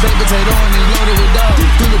job. Baked potato and it's loaded with dogs.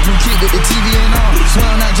 Bulletproof kick with the TV and all. Swear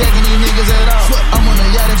I'm not jacking these niggas at all. I'm on a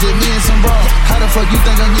yacht and just me and some bras. How the fuck you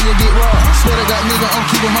think a nigga get raw? Swear to God, nigga, I'm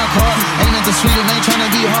keeping my car. Ain't nothing sweet and ain't tryna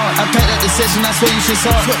be hard. I packed out the session, I swear you should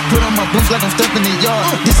saw. Put on my boots like I'm stuck in the yard.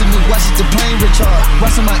 This a new watch, it's the plane recharge.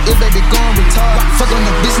 Watching my ear, baby, going retard. Fuck on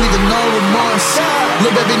the bitch, nigga, no remorse.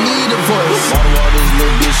 Lil' baby need a voice. Wall to wall, this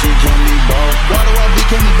little bitch, she can be bought. Wall to wall, B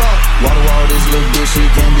can be bought. Wall to wall, this little bitch, she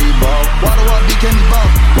can be bought. Wall to wall, B can be bought.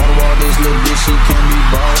 Wall to wall, this little bitch, she can be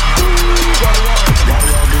bought. Wall to wall,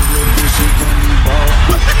 this little bitch, she can be bought.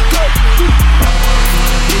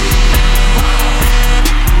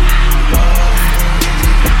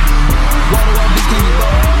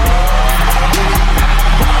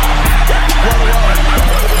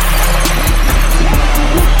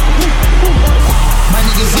 My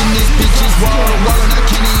niggas in this bitch is wall to wall and I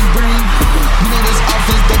can't even breathe. You know this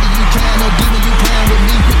offense, baby, you can. No demon, you playing with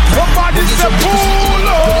me. Somebody's a fool.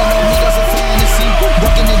 That's a fantasy.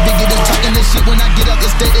 Walking this big, get talking this shit. When I get out the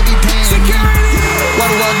state, they be paying me. Wall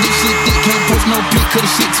to wall, this shit thick. Can't post no pic, cause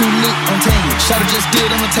the shit too lit. I'm telling you, shot just good.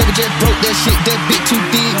 I'm a table just broke. That shit, that bit too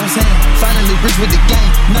big. I'm saying, finally rich with the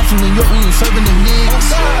game. Not from New York, we was serving the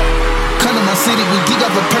niggas. Come to my city, we geek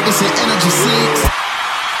off a Percocet Energy 6.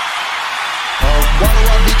 Wall to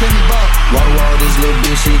wall, B can be bought. Wall to wall, this little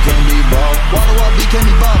bitch, she can be bought. Wall to wall, B can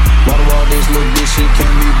be bought. Wall to wall, this little bitch, she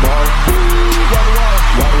can be bought. Wall to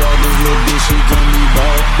wall, this little bitch, she can be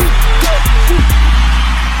bought.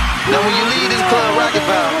 Now when you leave this club, Rocket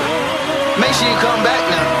Power, make sure you come back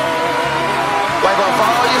now. Wipe off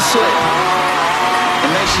all your sweat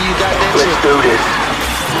and make sure you got that chip.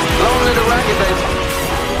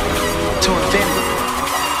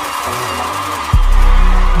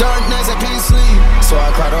 So I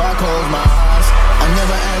cried or I close my eyes. I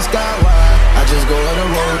never ask God why. I just go where the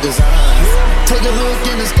road designs. Take a look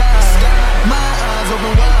in the sky. My eyes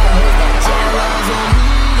open wide. All eyes on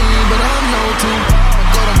me, but I'm no too.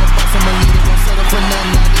 Go to my boss, I'm a leader. Don't settle for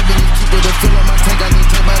nothing. Not even if keep it. The fill on my tank, I need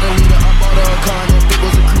 10 by the liter. I bought her a car and that bitch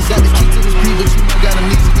was a crease. Got the key to this beat, but you know got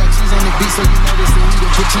amnesia. Got cheese on the beat, so you know this the heater.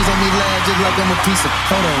 Put cheese on me lad, just like I'm a piece of.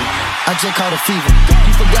 Hold on, I just caught a fever.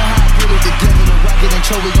 You forgot how I put it together. The rocket and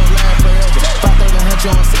Cho, we gon' last forever. 5:30 hunch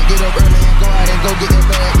on set, get up early and go out and go get that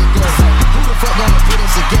bag together. Who the fuck gonna put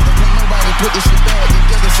us together? Can't nobody put this shit back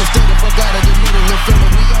together. So stay the fuck out of the middle, little fella.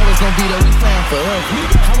 We always gon' be there, we flying forever.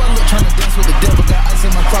 How I look tryna dance with the devil? Got ice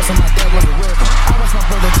in my cross and my dad was a rebel. I watch my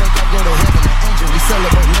brother take off, go to heaven. An angel, we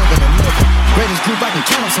celebrate living and living. Greatest group, I can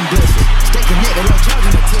count on some blessings. Stay connected like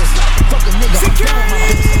charging a test. Fuck a nigga, I'm down my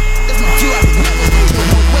business. That's my few, I can never leave.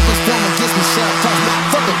 No weapons form against me, shall prosper.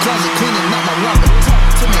 Fuck a closet cleaning, not my locker. Talk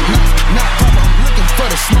to me, not proper. I'm looking for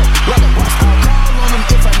the smoke. Rather watch, I'll call on them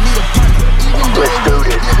if I need a partner. Even though let's do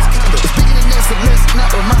this. It's bigger than that, so let's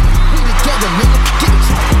not remind me. We together, nigga. Get it.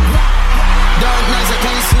 Dark nights, I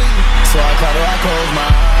can't sleep. So I cry or I close my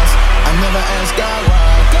eyes. I never ask God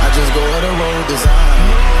why. I just go where the road design.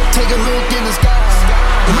 Take a look in the sky.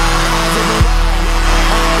 My eyes open wide.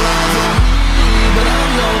 All eyes on me, but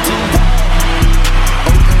I'm no too far.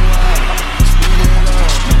 Open wide, speed it up.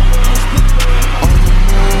 On the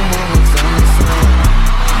moon, mama's on the sun.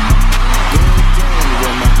 Good day,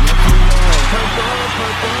 where my nephew love.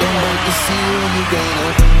 Don't break the seal, you gain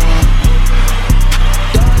everyone.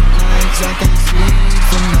 Dark nights, I can't sleep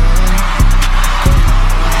for none.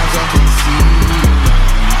 Eyes, I can't see none.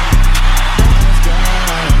 That's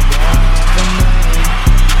God, God for none.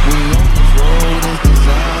 We on this road is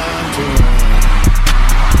designed to run.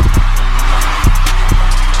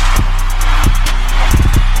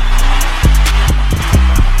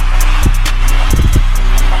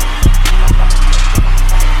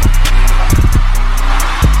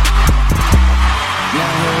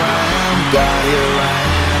 Now here I am, God, here I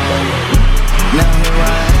am. Now here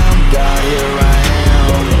I am, God, here I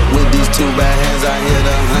am. With these two bad hands, I hit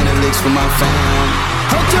 100 licks for my fam.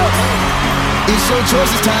 Hold up! It's your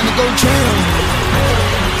choice, it's time to go trim.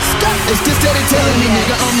 It's just that they telling me,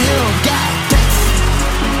 nigga, I'm him.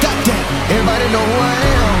 God damn, everybody know who I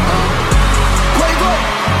am. Quavo,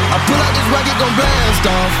 I pull out this rocket, gon' blast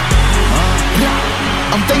off.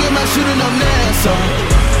 I'm thinking about shooting up NASA.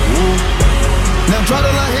 Now draw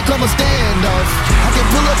the line, here come a standoff. I can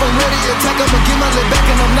pull up, I'm ready to attack. I'ma get my leg back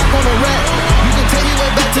and I'm not gonna rap. You can take me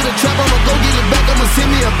way back to the trap, I'ma go get it back, I'ma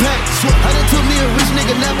send me a pack. I done took me a rich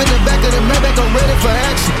nigga nap in the back of the Maybach, I'm ready for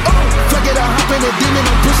action. Fuck it, I hop in the demon,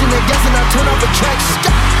 I'm pushing the gas and I turn off the traction.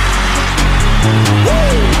 Woo!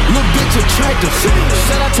 Little bitch attractive.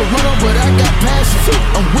 Shout out to Toronto, but I got passion.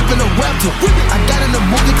 I'm whipping a raptor. I got in the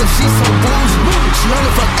movie cause she's so bougie. She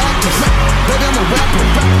only fuck actors. Baby, I'm a rapper,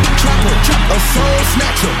 trapper, a soul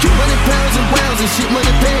snatcher. 100 pounds and rounds and shit.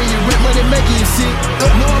 Money paying you rent, money making you sick.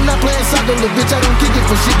 No, I'm not playing soccer, little bitch. I don't kick it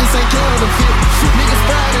for shit. This ain't counterfeit. Niggas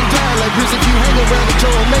fried and dry like bricks. If you hang around the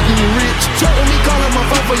Joe, I'm making you rich. Don't me calling my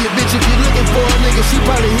phone for your bitch. If you looking for a nigga, she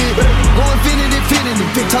probably hit. Go infinity, fitting it.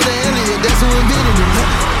 Big talk to Elliot, that's who invented it.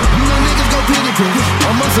 You know niggas go pity pin.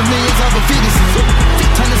 I'm on some millions off of 50 cents.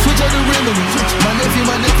 Time to switch up the remedy.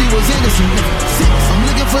 My nephew was innocent. I'm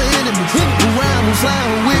looking for enemies. Who rhyme, who slime,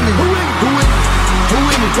 who with me? Who with me? Who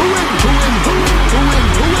with me? Who with me? Who with me? Who with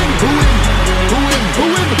me? Who with me? Who with me? Who with me? Who with me? Who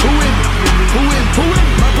with me? Who with me? Who with me? Who with me? Who with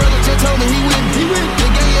me? My brother just told me he with me. He with me. The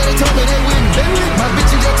gang, yeah, they told me they with me. They with me. My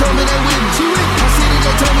bitches just told me they with me. She with me. My city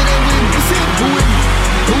just told me they with me. Who with me?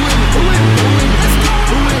 Who with me? Who with me?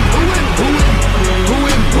 Who with me? Who with me? Who with me? Who with me? Who with me? Who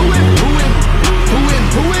with me? Who with me? Who with me?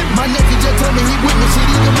 Who with me? My nephew just told me he with me. Shit,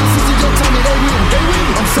 even my sister just told me they with me. They with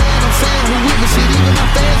me. I'm saying, who with me? Shit, even my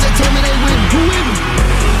fans just told me they with me. Who with me?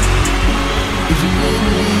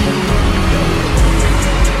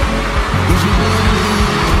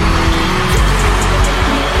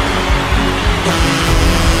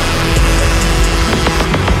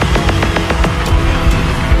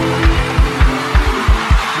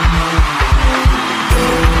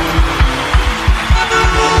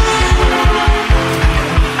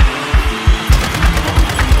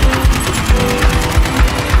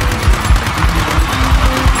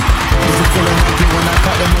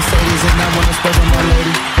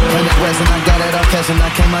 got it all cash and I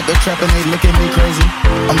came out the trap and they look at me crazy.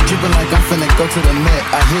 I'm dripping like I'm finna go to the Met.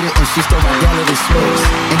 I hit it and she stole my gallery sweats.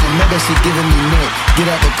 In the Mega she giving me neck. Get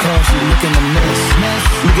out the car, she looking a mess.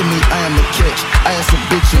 Look at me, I am the catch. I asked a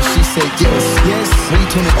bitch and she said yes. Yes, we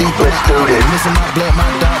 20 deep in the hour. Missing my blood, my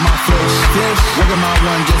dog, my flesh. Working my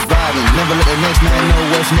one, just vibing. Never let the next man know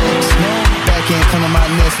what's next. Back in, come to my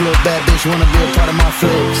nest. Little bad bitch wanna be a part of my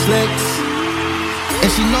flex. And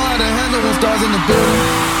she know how to handle when stars in the building.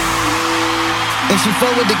 And she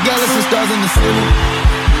fuck with the galaxy stars in the ceiling.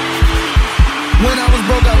 When I was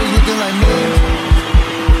broke, I was looking like me.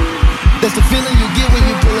 That's the feeling you get when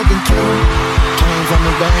you pull up and kill. Came from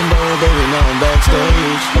the rainbow, baby, now I'm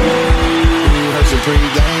backstage. We rehearsing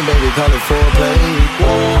pre-game, baby, call it foreplay.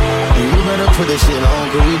 And you better put this shit on,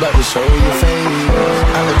 cause we about to show your face.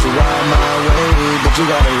 I let you ride my way, but you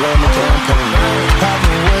gotta love my campaign.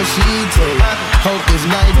 Poppin' what she take, hope this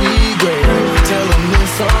night be great. Tell them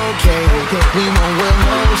it's okay, we won't wear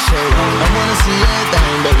no shade. I wanna see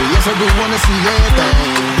everything, baby, yes I do wanna see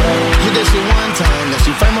everything. Hit that shit one time, now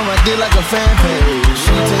she frame on my dick like a fan page.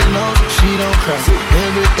 She take notes, she don't cry,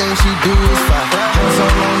 everything she do is fine. Hands so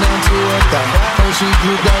long down to her thigh, oh she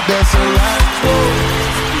grouped out, that's a lot.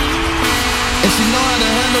 And she know how to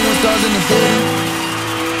handle when stars in the building.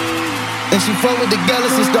 And she fuck with the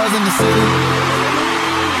galaxy stars in the city.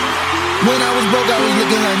 When I was broke, I was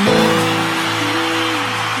looking like me.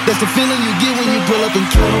 That's the feeling you get when you pull up and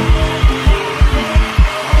kill 'em.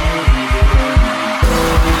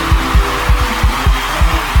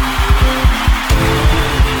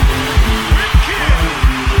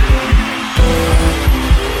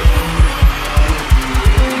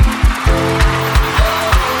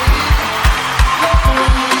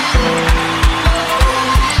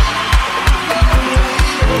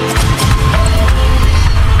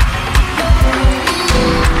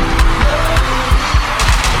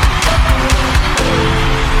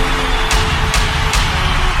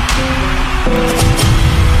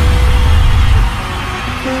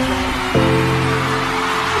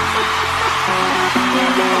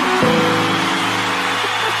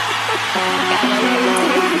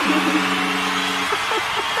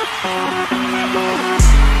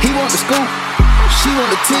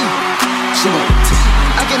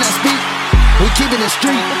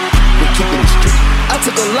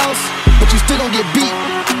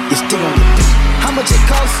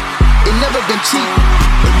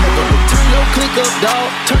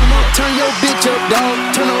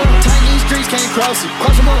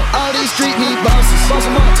 Cross them up, all these street meat bosses. Boss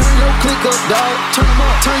them up, turn your click up, dog. Turn them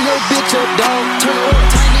up, turn your bitch up, dog. Turn them up,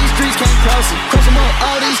 turn these streets can't cross it. Cross them up,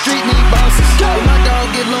 all these street meat bosses. When my dog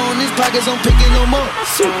get low in his pockets, I'm picking them up.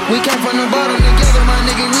 We came from the bottom together, my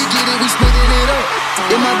nigga, we get it, we splitting it up.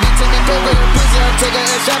 If my bitch take me paper and pussy, I take her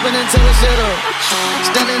ass shopping and tell her shut up.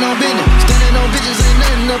 Standing on business, standing on bitches ain't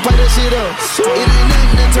nothing to pipe that shit up. It ain't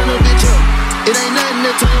nothing to turn a bitch up. It ain't nothing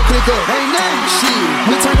to turn your click up. Ain't nothing, shit.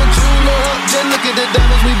 We turn the jeweler up, just look at the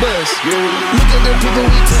diamonds we bust. Look at the people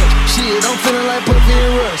we touch. Shit, I'm feeling like Puffy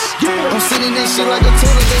and Russ. I'm sitting this shit like a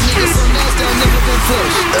toilet. That nigga so nasty, I never been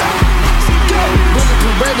flushed.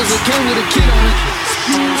 Bulletproof rappers, it came with a kid on it.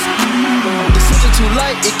 The switcher too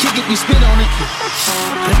light, it kick if you spit on it.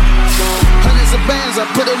 Hundreds of bands, I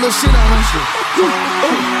put a little shit on it.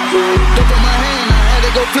 Dope in my hand, I had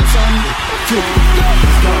to go flips on it.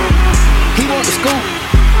 He want the scoop,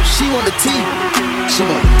 she want the tea. She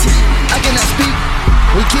want the tea. I cannot speak,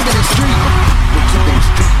 we keep it in street. We keep it in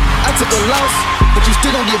street. I took a loss, but you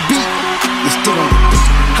still gon' get beat. You still gon' get beat.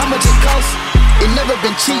 How much it costs? It never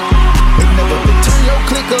been cheap. It never been. Turn your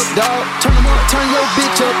click up, dog. Turn them up, turn your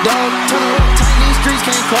bitch up, dog. Turn them up, turn these streets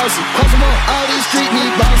can't cross it. Cross them up, all these street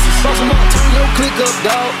need bosses. Cross them up, turn your click up,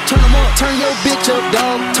 dog. Turn them up, turn your bitch up,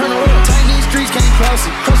 dog. Turn them up, turn these streets can't cross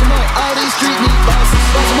it. Cross them up, all these street need bosses.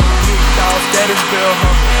 Cross them up. Dog status bill,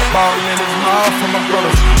 ballin' in his mouth for my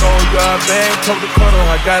brothers. Know you got a bag, took the cutter.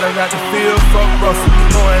 I got it out the field, fuck Russell.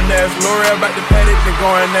 Going ass L'Oreal about the paddock, then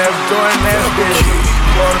going ass Jordan ass bitch.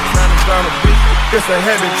 Water trying to drown a bitch. It's a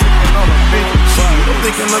heavy chicken on a bitch. Shit, I'm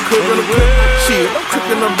thinking I'm cooking a cook. Shit, I'm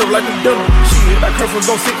cooking up dope like a dinner. Shit, that curse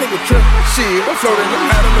gon' sick nigga trip. Shit, I'm floating them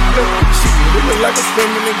out in the blue. Shit, it look like I'm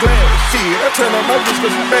swimming in glass. Shit, I turn on my bitch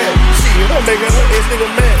cause she bad. Shit, I'm making her ex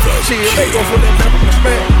nigga mad. Shit, they gon' full that back from the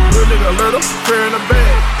span. Real nigga alert up, prayer in the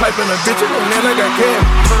bag. Piping a bitch and then I got cash.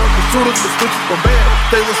 Turn up the shooters, the switches for bad.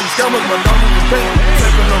 Stay with some scammers, my dog in the band.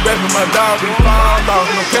 Tapping no rap with my dog, we fall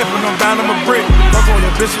off. No capping, I'm down on my brick. Fuck on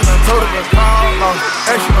your bitch and I told her to call off.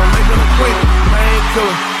 Action, I'm making a queen. I ain't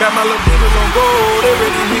painkillers. Got my little bitches on gold, they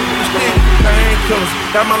ready to hit with the stick. Painkillers.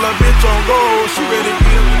 Got my little bitch on gold, she ready to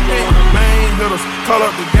get with the main hitters. Call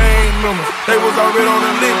up the gang members, they was already on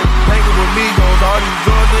the list. Hanging with me, goes all these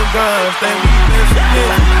drugs and guns. Think we been some.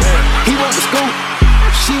 He want the scoop,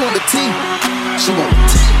 she want the tea. She want the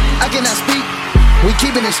tea. I cannot speak. We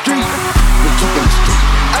keepin' it street. We keepin' it street.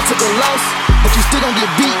 I took a loss, but you still gon' get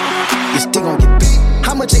beat. You still gon' get beat.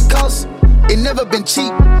 How much it costs? It never been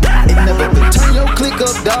cheap. It never been. Turn your click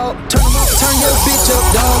up, dog. Turn them up. Turn your bitch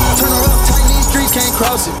up, dog. Turn her up. Tight, these streets can't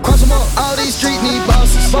cross it. Cross them up. All these streets need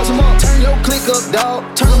bosses. Boss them up. Turn your click up, dog.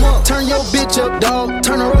 Turn them up. Turn your bitch up, dog.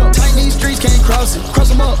 Turn her up. Tight, these streets can't cross it. Cross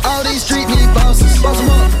them up. All these streets need bosses. Boss them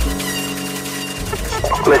up.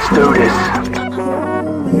 Let's do this.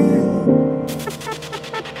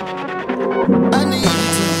 I need you to.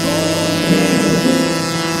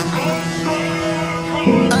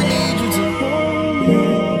 I need you to.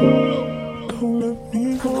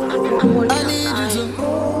 I need you to.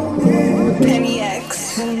 Penny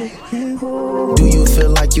X. Do you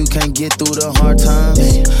feel like you can't get through the hard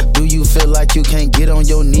times? Do you feel like you can't get on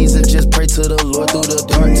your knees and just pray to the Lord through the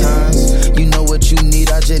dark times? You know what you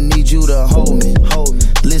need, I just need you to hold me.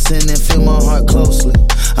 Listen and feel my heart closely.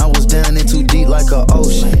 I was down in too deep like an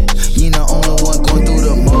ocean. You the only one going through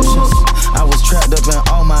the motions. I was trapped up in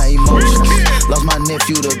all my emotions. Lost my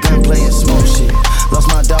nephew to gunplay and smoke shit. Lost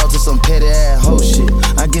my dog to some petty ass hoe shit.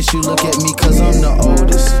 I guess you look at me cause I'm the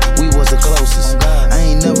oldest. We was the closest.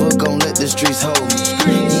 I ain't never gon' let the streets hold me.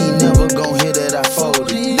 You ain't never gon' hear that I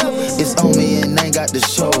folded. It's on me and I ain't got the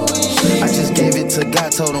show. I just gave it to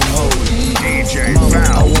God, told him hold it. Mama,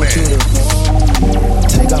 I want you to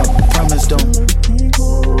take off, promise don't.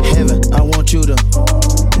 Heaven, I want you to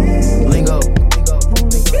lingo.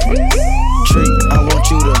 Tree, I want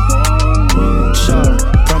you to Sean,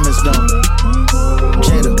 promise don't.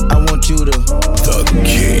 Jada, I want you to the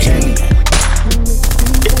king. Jamie. Do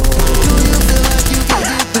you feel like you can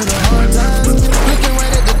get through the hard times? Looking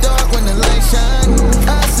right at the dark when the light shine.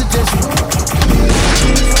 I suggest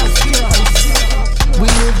we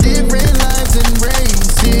live different lives and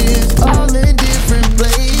races, all in different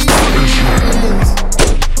places.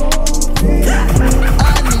 I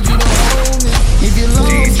need you to hold me. If you're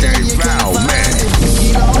lost and you can't find it, you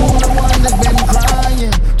the only one that's been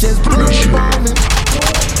crying. Just pull up on me.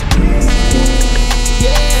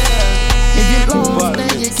 Yeah. If you're lost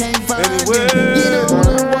and you can't find it, you the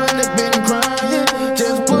only one that's been crying.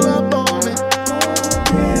 Just pull up on me.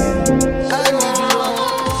 I need you to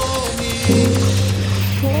hold me.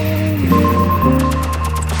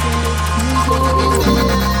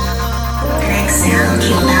 The next sound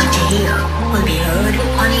you're about to hear will be heard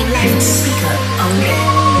on your left speaker only.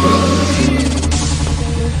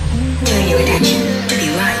 Turn your attention to the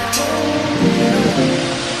right.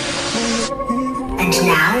 And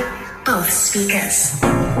now, both speakers.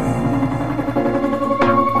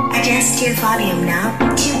 Adjust your volume now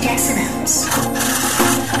 2 decibels.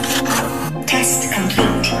 Test complete.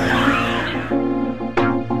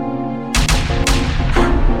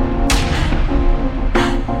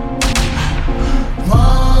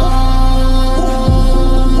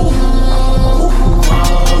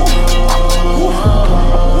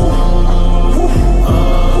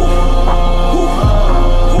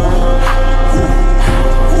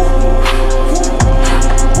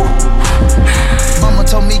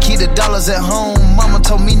 At home, mama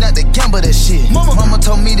told me not to gamble that shit. Mama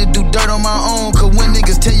told me to do dirt on my own, cause when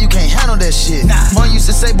niggas tell you can't handle that shit. Mom used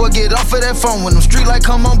to say, boy, get off of that phone. When them street light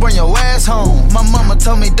come on, bring your ass home. My mama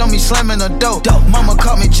told me, don't be slamming the door. Mama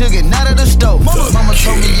caught me jugging out of the stove. Mama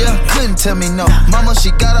told me, yeah, couldn't tell me no. Mama,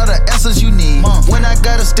 she got all the answers you need. When I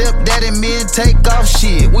got a stepdad and me and take off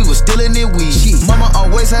shit, we was still in it weed. Mama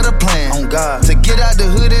always had a plan, on God, to get out the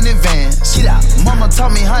hood in advance. Mama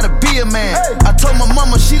taught me how to be a man. I told my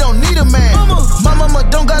mama she don't need a man. My mama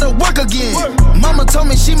don't gotta work again. Mama told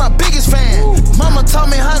me she my biggest fan. Mama taught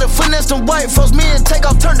me how to finesse them white folks. Me and take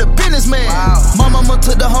off turn to businessman. My mama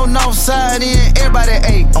took the whole north side in. Everybody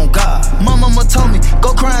ate, on God. My mama told me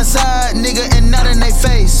go cry inside, nigga, and not in they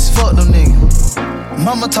face. Fuck them niggas.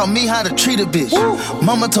 Mama taught me how to treat a bitch.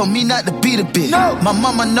 Mama told me not to beat a bitch. My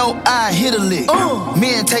mama know I hit a lick.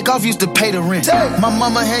 Me and take off used to pay the rent. My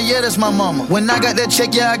mama had, yeah, that's my mama. When I got that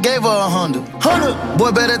check, yeah, I gave her 100.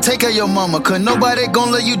 Boy, better take care of your mama, cause nobody gon'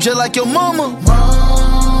 love you just like your mama.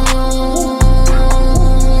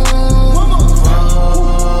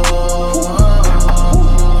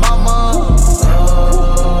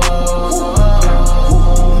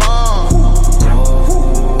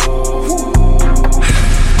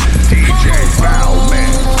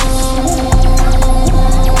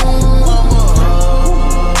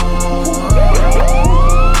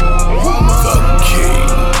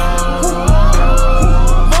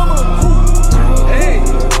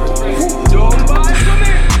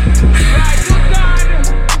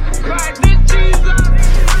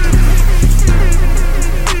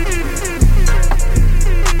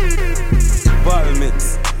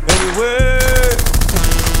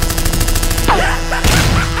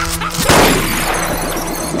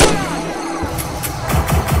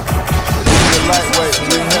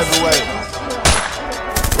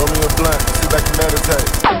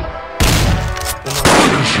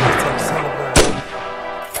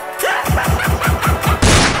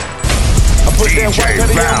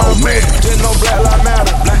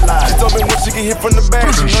 get hit from the back.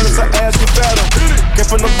 She notice her ass get fatter. Came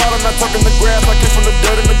from the bottom, not talking the grass. I came from the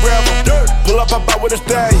dirt and the gravel. Pull up, hop out with a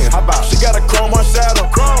stallion. She got a chrome on saddle.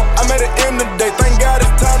 I made it in today, thank God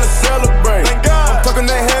it's time to celebrate. I'm talking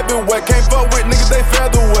that heavyweight, can't fuck with niggas, they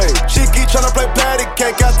featherweight. She keep tryna play patty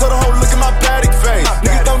cake, I told her, look at my paddock face.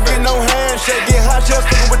 Niggas don't get no handshake, get hot shells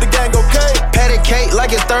fucking with the gang, okay? Patty cake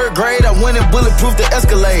like in 3rd grade, I went and bulletproof the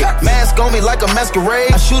Escalade. Mask on me like a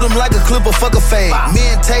masquerade, I shoot him like a clip or fuck a fade. Me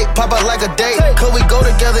and Tate pop out like a date, cause we go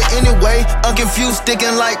together anyway. Unconfused,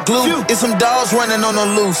 sticking like glue. It's some dogs running on the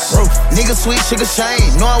loose. Nigga sweet, sugar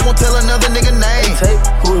shame. No, I won't tell another nigga name.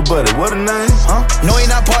 Who is buddy? What a name? Huh? No, he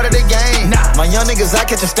not part of the game. Nah. My young niggas, I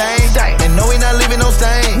catch a stain. And no, he not leaving no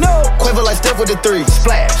stain. No. Quavo like Steph with the 3.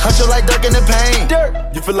 Splash. Huncho like Dirk in the paint. Dirt.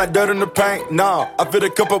 You feel like dirt in the paint? Nah, I fill the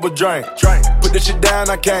cup up with drink. Put this shit down,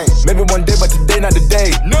 I can't. Maybe one day, but today not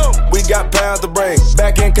today. No. We got pounds to break.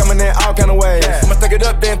 Back end coming in all kind of ways. I'ma stack it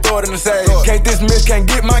up, then throw it in the safe. Can't dismiss, can't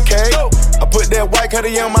get my cake. I put that white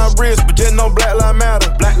cutie on my wrist, but just no black lives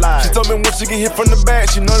matter. Black lives. She told me when she get hit from the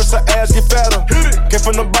back, she noticed her ass get fatter. Came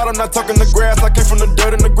from the bottom, not talking the grass. I came from the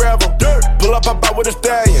dirt and the gravel. Pull up, hop out with a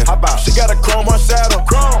stallion. She got a chrome on saddle.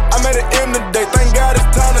 I made it in today, thank God it's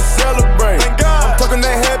time to celebrate.